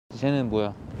쟤는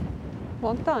뭐야?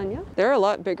 왕따 아니야? They're a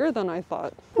lot bigger than I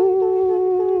thought. Aww.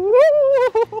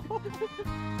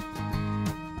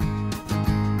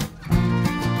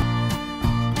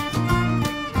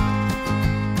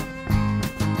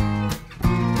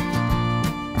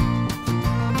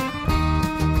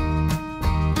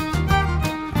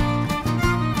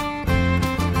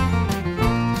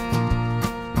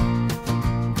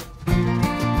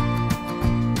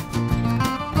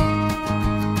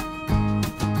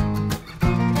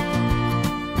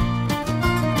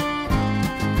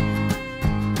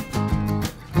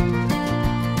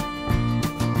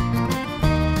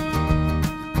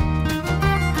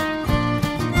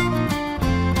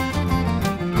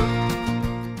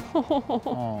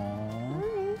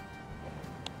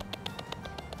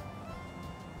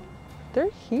 They're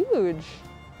huge.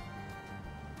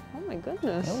 Oh my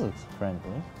goodness. That looks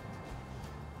friendly.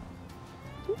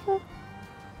 Yeah.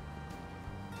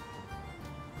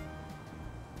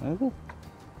 아이고.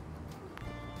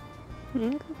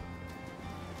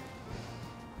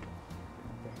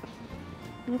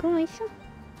 이거 맛있어.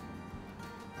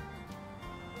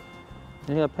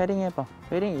 릴리가 패링 해봐.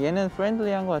 패링, 얘는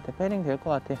프렌들리한 것 같아. 패링 될 것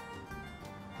같아.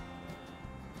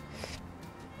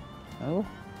 아이고.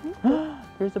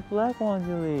 There's a black one,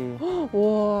 Jilly.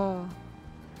 와.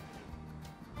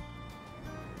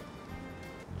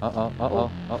 Uh-oh.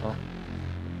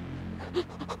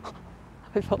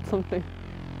 I felt something.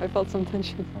 I felt some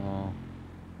tension. Oh.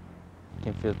 You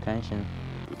can feel tension.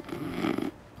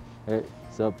 Hey,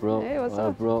 what's up, bro? Hey, what's what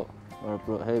up? bro? What up,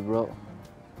 bro? Hey, bro.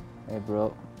 Hey,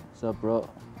 bro. What's up, bro?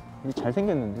 이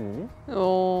잘생겼는데, 릴리?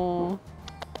 Oh.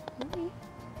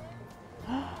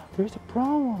 There's a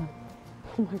brown one.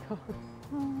 Oh my god.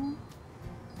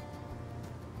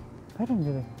 Pet him,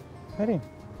 Jilly. Pet him.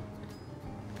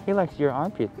 He likes your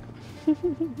armpit.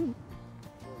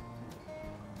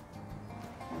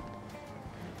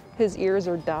 His ears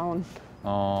are down.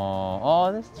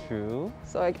 Oh, that's true.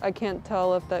 So I can't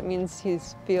tell if that means he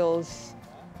feels...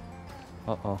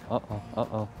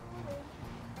 Uh-oh.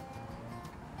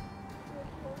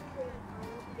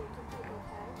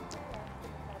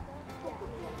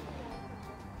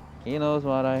 He knows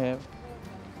what I have.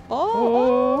 Oh!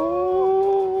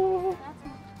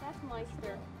 That's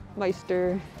Meister.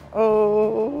 Meister.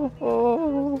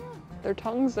 Oh. Their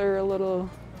tongues are a little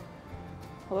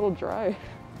dry.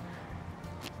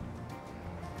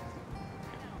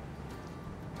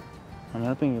 I'm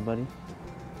helping you, buddy.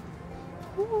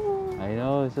 I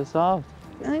know, it's so soft.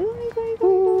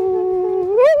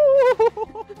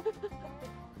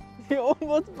 He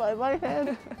almost by my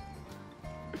head.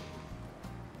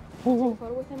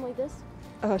 Photo with him like this?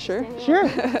 Sure. Sure. Go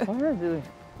ahead, Jilly.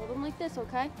 Hold him like this,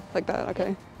 okay? Like that,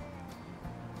 okay.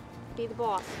 Be the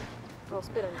boss. Or I'll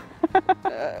spit on you.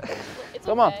 It's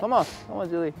Come okay. on,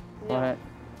 Jilly. Go Yeah. ahead.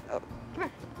 Come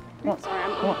Come on. on. Sorry, I'm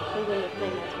doing the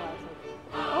thing, that's why I was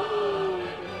like,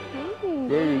 oh.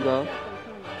 There you go.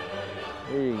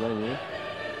 There you go, Jilly.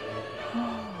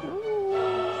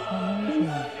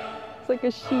 It's like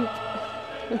a sheep.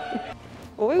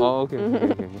 Oh, okay.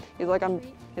 He's like,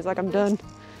 I'm done.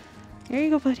 There you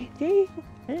go, buddy. There you go.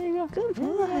 There you go. Good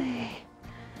boy.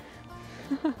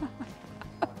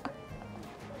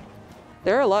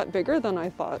 They're a lot bigger than I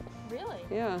thought. Really?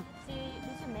 Yeah. See,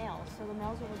 these are males, so the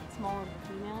males are like smaller than the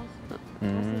females.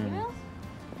 Want to see females?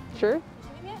 Sure? You see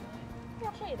them yet? Here,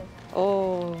 I'll show you them.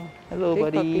 Oh. Hello, Big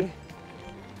buddy. puppy.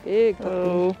 Big puppy.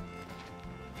 Hello.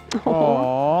 Oh.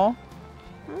 Aww.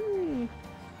 Hi.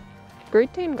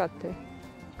 Great Dane 같아.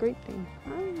 Great Dane.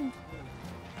 Hi.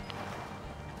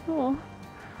 Oh.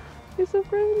 You're so I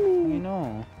friendly.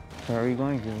 know. Where are we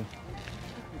going, Jilly?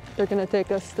 They're gonna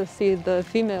take us to see the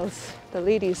females, the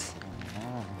ladies.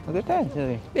 Oh, look at that,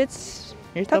 Jilly. It's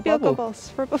Here's the tapioca bubble. balls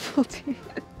for bubble tea.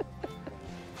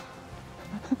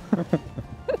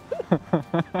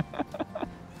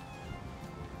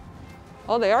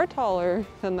 Oh, they are taller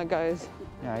than the guys.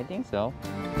 Yeah, I think so.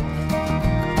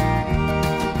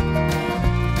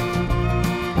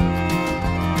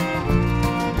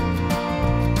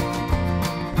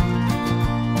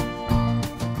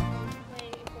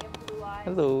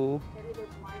 Hello. Maybe they're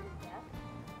blind and deaf.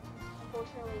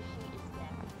 Unfortunately, she is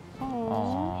deaf. Oh.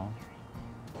 Aww.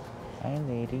 Hi,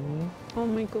 lady. Oh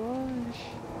my gosh.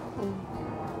 Oh.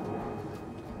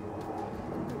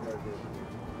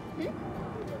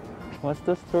 What's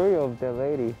the story of the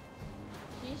lady?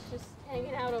 She's just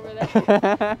hanging out over there.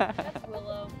 That's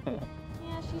Willow.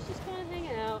 Yeah, she's just kind of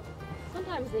hanging out.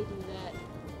 Sometimes they do that.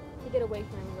 To get away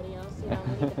from everybody else, you know,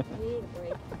 we need a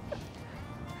break.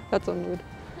 That's so weird.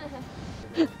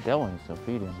 That one is so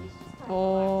pretty.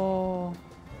 Oh.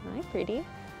 Hi, pretty.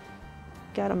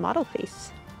 Got a model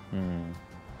face.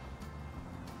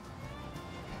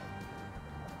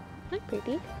 Hi,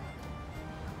 pretty.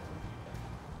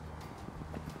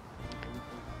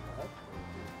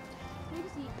 They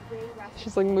just eat gray wrapped.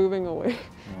 She's like moving away.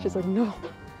 She's like, no.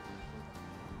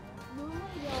 Normally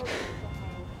they'll eat the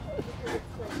hay because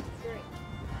it's like it's very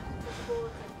it's full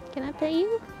of like Can I pet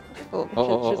you? Oh,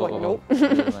 she's like, nope. She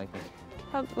doesn't like it.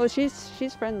 Well,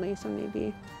 she's friendly, so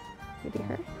maybe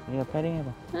her. Yeah, petting it.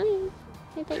 Hi.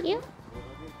 Can I pet you?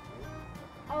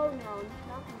 Oh no,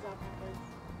 nothing's up because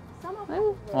some of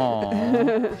Oh.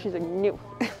 them will. She's like, no.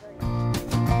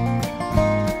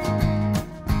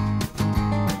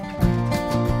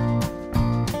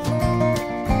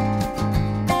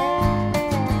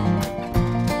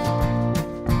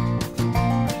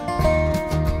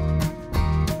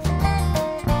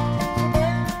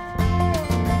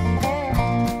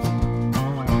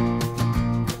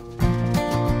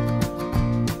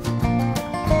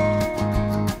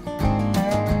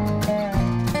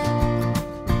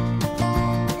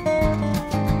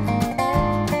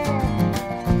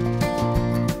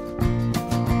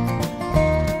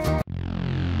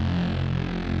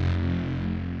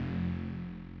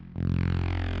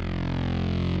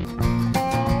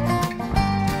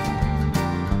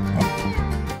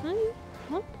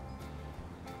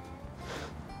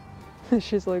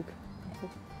 She's like,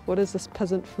 what is this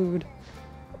peasant food?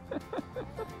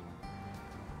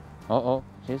 Oh,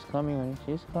 she's coming, honey.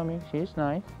 She's coming. She's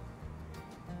nice.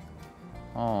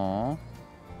 Aww.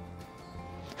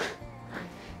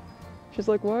 She's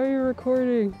like, why are you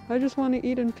recording? I just want to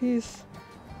eat in peace.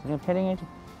 You're petting it.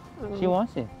 She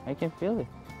wants it. I can feel it.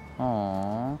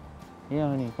 Aww. Yeah,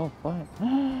 honey. Go ahead.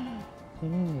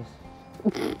 Yes.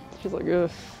 She's like,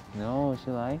 ugh. No,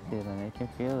 she likes it, and I can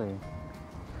feel it.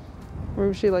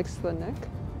 Or she likes the neck.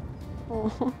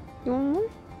 Oh, you want more?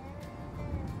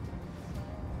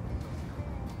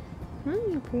 Hi,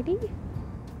 you're pretty.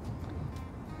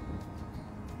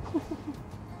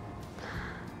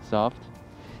 Soft.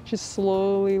 She's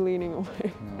slowly leaning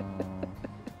away.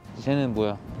 쟤는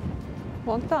뭐야?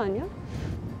 왕따 아니야?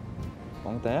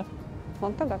 왕따야?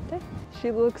 왕따 같아?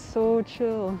 She looks so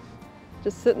chill.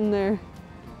 Just sitting there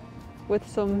with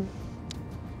some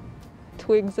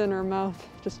twigs in her mouth,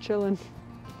 just chilling.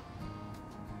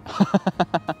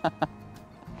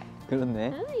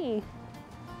 그렇네. Hi.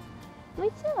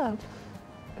 What's up?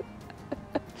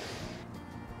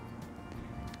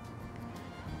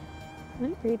 Hi,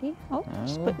 pretty. Oh,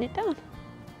 she's putting it down.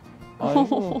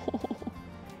 아이고.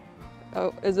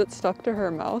 Oh, is it stuck to her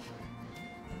mouth?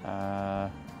 아,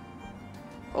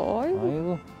 Oh,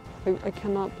 아이고. I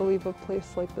cannot believe a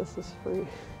place like this is free.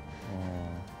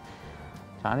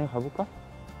 자, 안에 가볼까?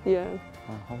 Yeah,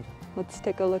 가보자. let's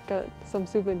take a look at some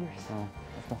souvenirs.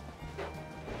 let's go.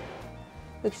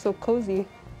 It's so cozy.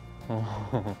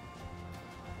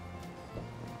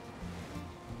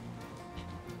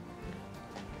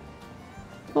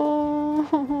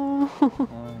 Oh,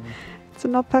 it's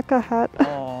an alpaca hat.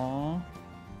 Aww.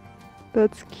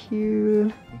 That's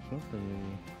cute. So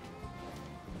pretty.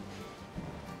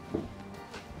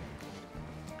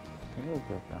 이거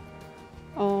귀엽다.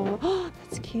 Oh,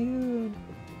 that's cute.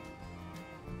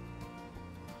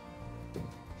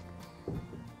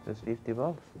 That's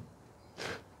 $50.